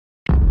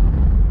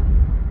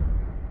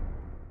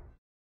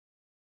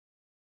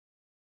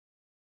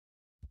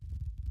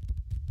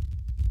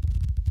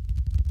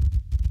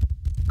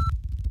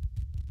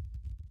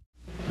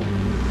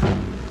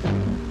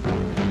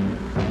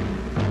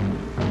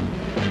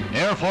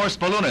Air Force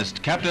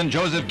balloonist Captain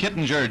Joseph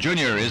Kittinger,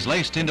 Jr. is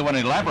laced into an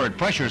elaborate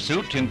pressure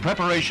suit in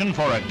preparation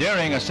for a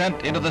daring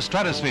ascent into the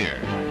stratosphere.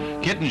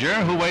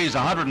 Kittinger, who weighs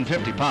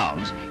 150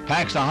 pounds,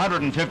 packs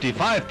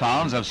 155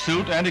 pounds of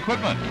suit and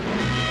equipment.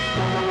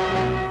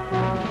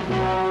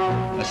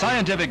 The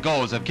scientific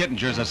goals of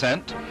Kittinger's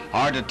ascent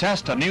are to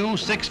test a new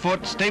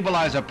 6-foot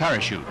stabilizer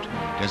parachute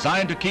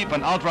designed to keep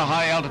an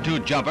ultra-high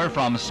altitude jumper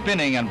from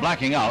spinning and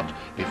blacking out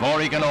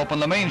before he can open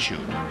the main chute.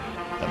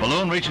 The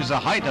balloon reaches a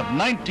height of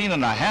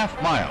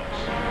 19.5 miles.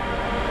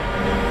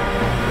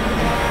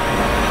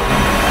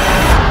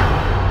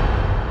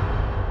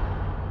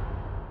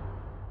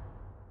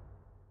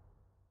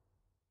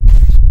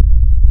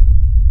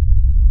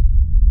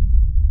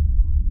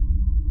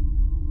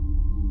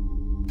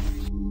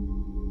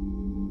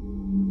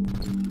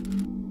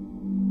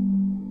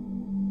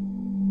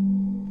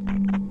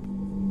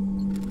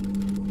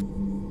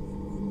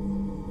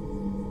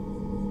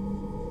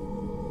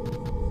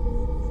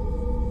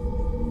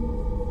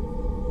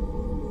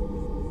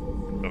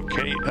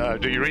 Okay,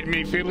 do you read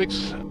me,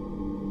 Felix?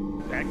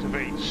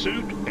 Activate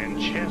suit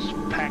and chest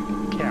pack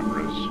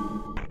cameras.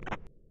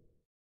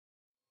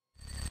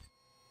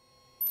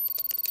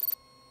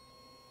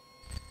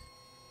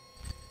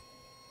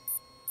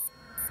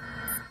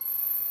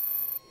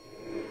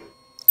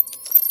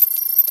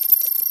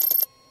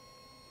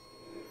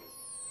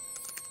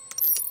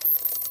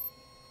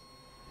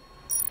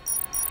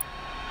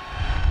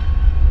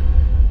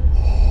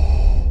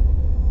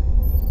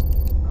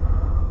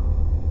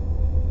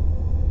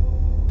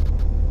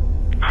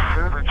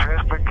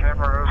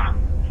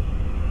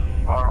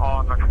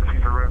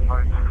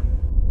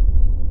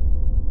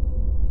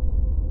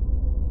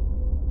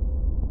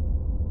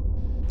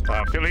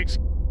 Felix,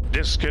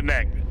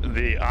 disconnect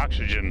the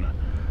oxygen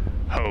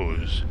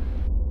hose.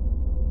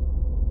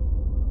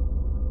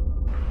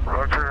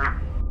 Roger.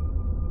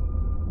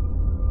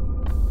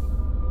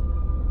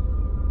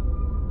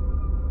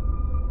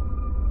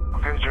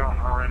 Okay, Joe,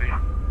 I'm ready.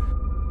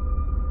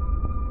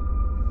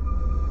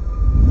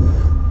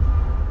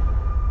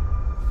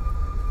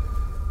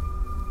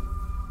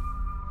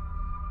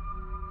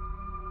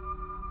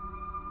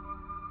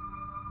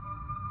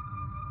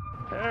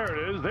 There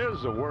it is.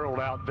 There's the world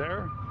out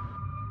there.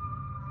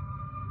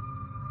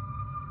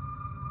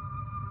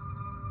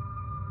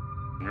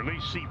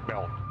 Release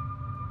seatbelt.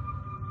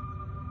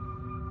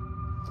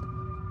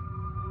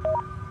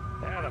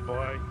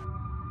 Attaboy.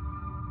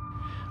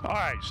 All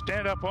right,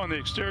 stand up on the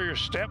exterior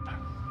step.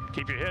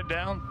 Keep your head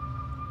down,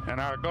 and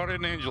our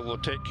guardian angel will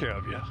take care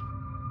of you.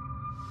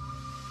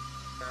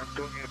 I'm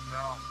doing it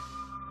now.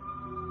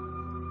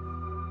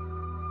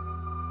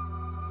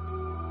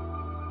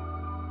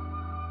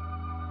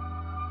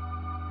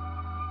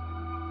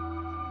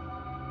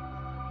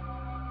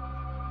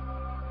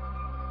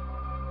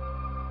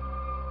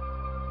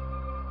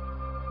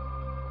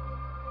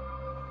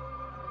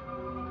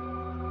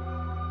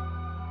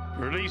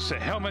 Release the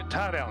helmet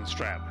tie-down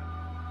strap.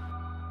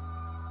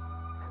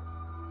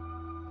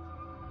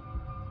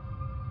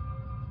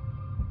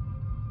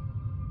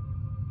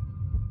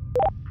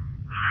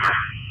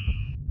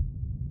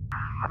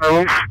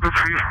 Release the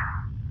tree.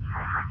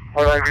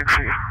 What I can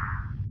see.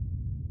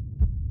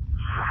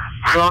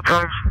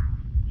 Sometimes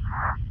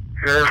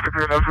you have to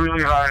get up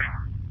really high.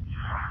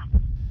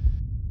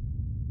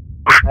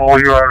 The smaller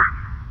you are.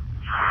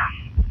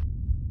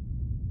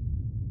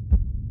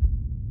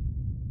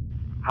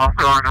 I'm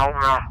going home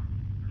now.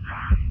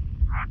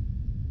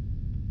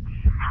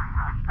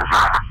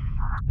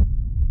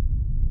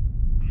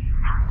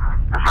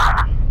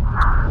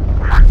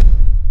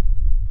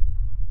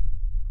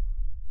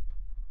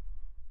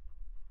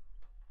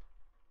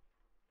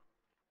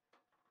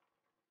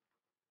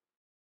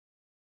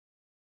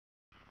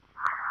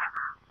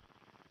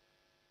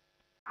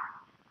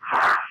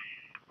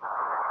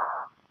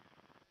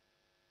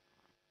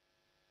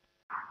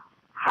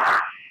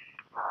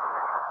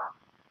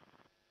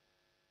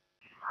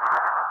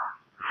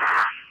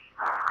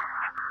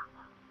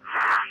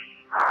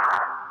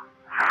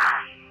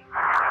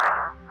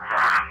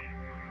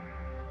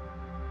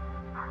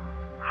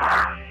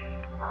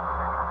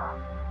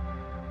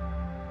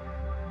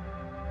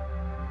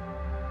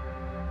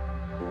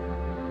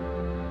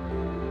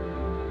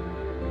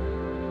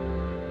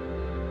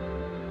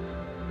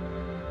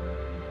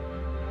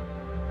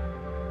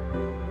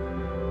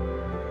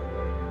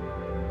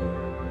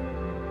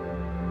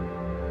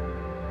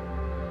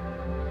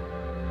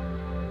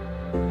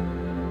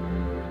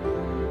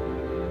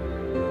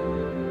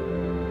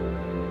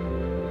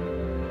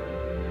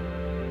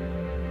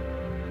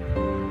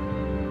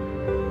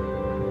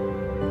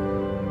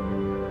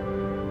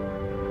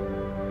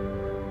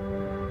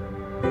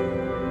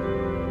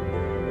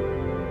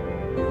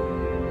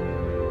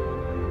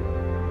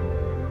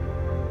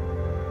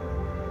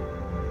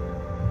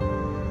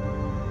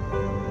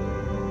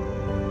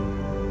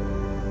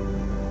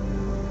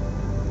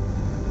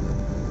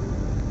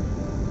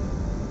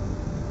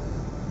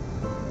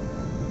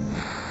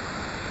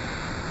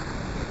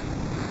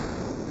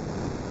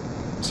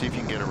 See if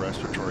you can get a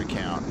respiratory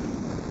count.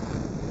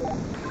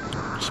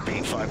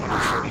 Speed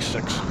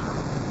 546.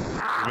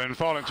 You've been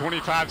falling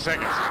 25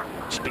 seconds.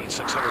 Speed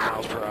 600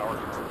 miles per hour.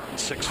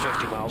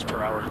 650 miles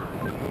per hour.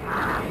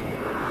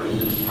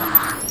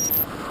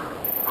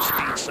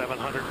 Speed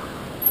 700.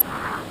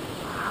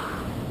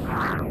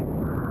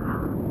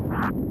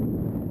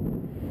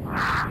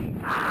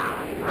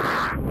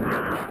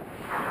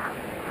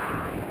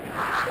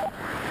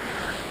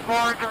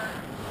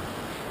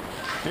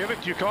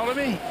 Felix, you calling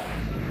me?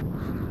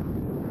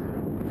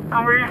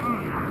 I'm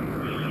reading.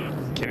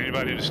 Can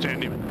anybody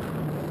understand him?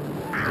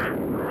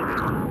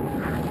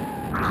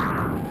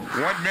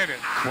 1 minute.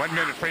 1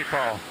 minute free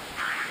fall.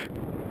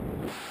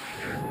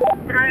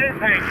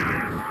 Crazy.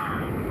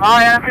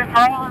 I have been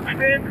following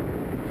speed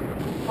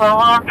for a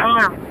long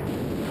time.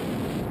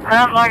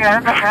 Sounds like I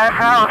have to pass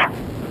out.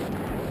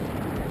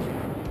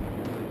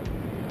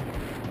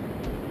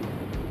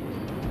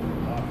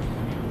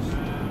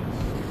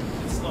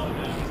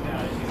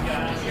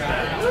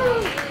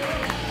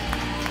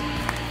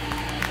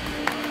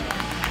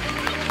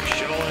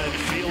 Showing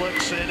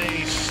Felix in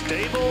a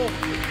stable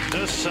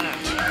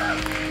descent.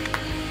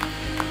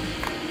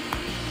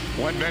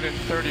 1 minute,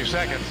 30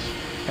 seconds,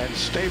 and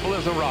stable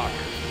as a rock.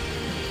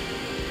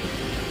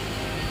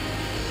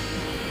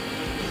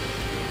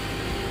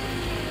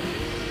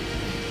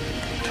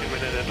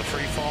 Minute into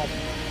free fall.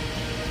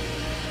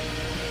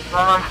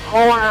 Oh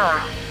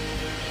yeah.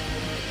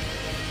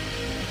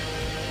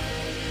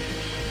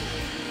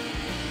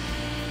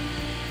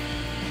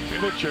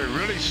 Felix, you're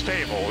really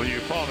stable. You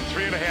fall in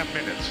 3.5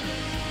 minutes.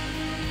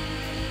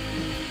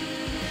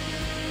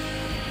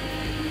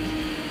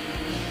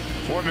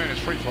 4 minutes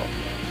free fall.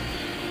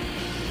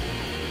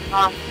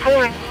 I'm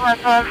pulling my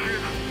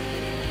parachute.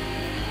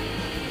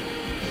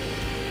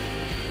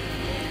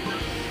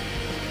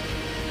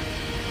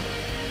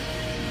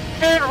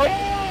 And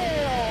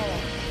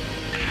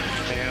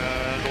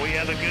we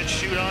had a good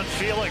shoot on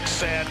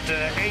Felix at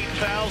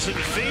 8,000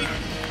 feet.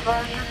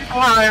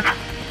 Climb.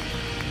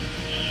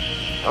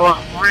 That was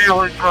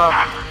really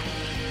tough.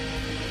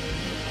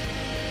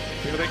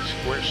 Felix,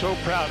 we're so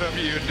proud of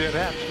you. You did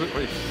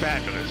absolutely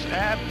fabulous.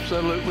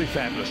 Absolutely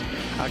fabulous.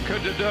 I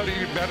couldn't have done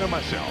any better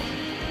myself.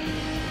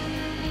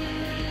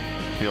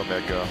 He'll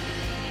let go.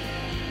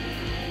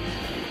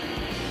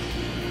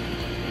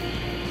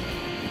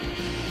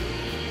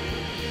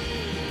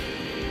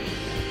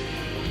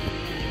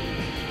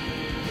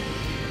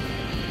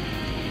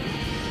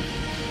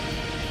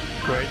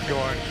 Great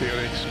going,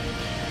 Felix.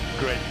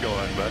 Great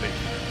going, buddy.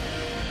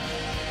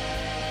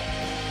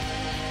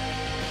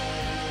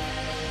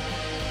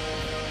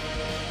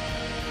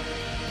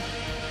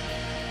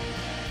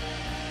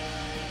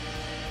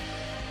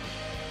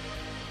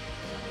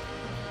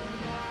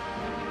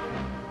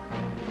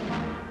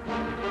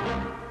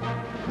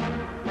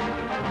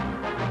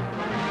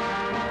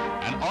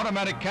 An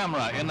automatic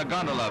camera in the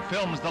gondola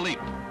films the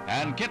leap,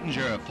 and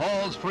Kittinger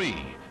falls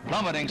free,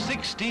 plummeting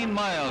 16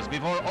 miles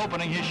before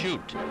opening his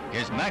chute.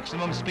 His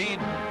maximum speed,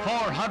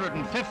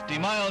 450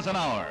 miles an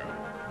hour.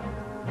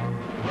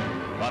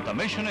 But the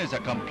mission is a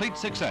complete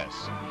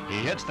success. He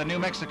hits the New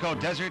Mexico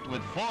desert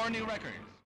with 4 new records.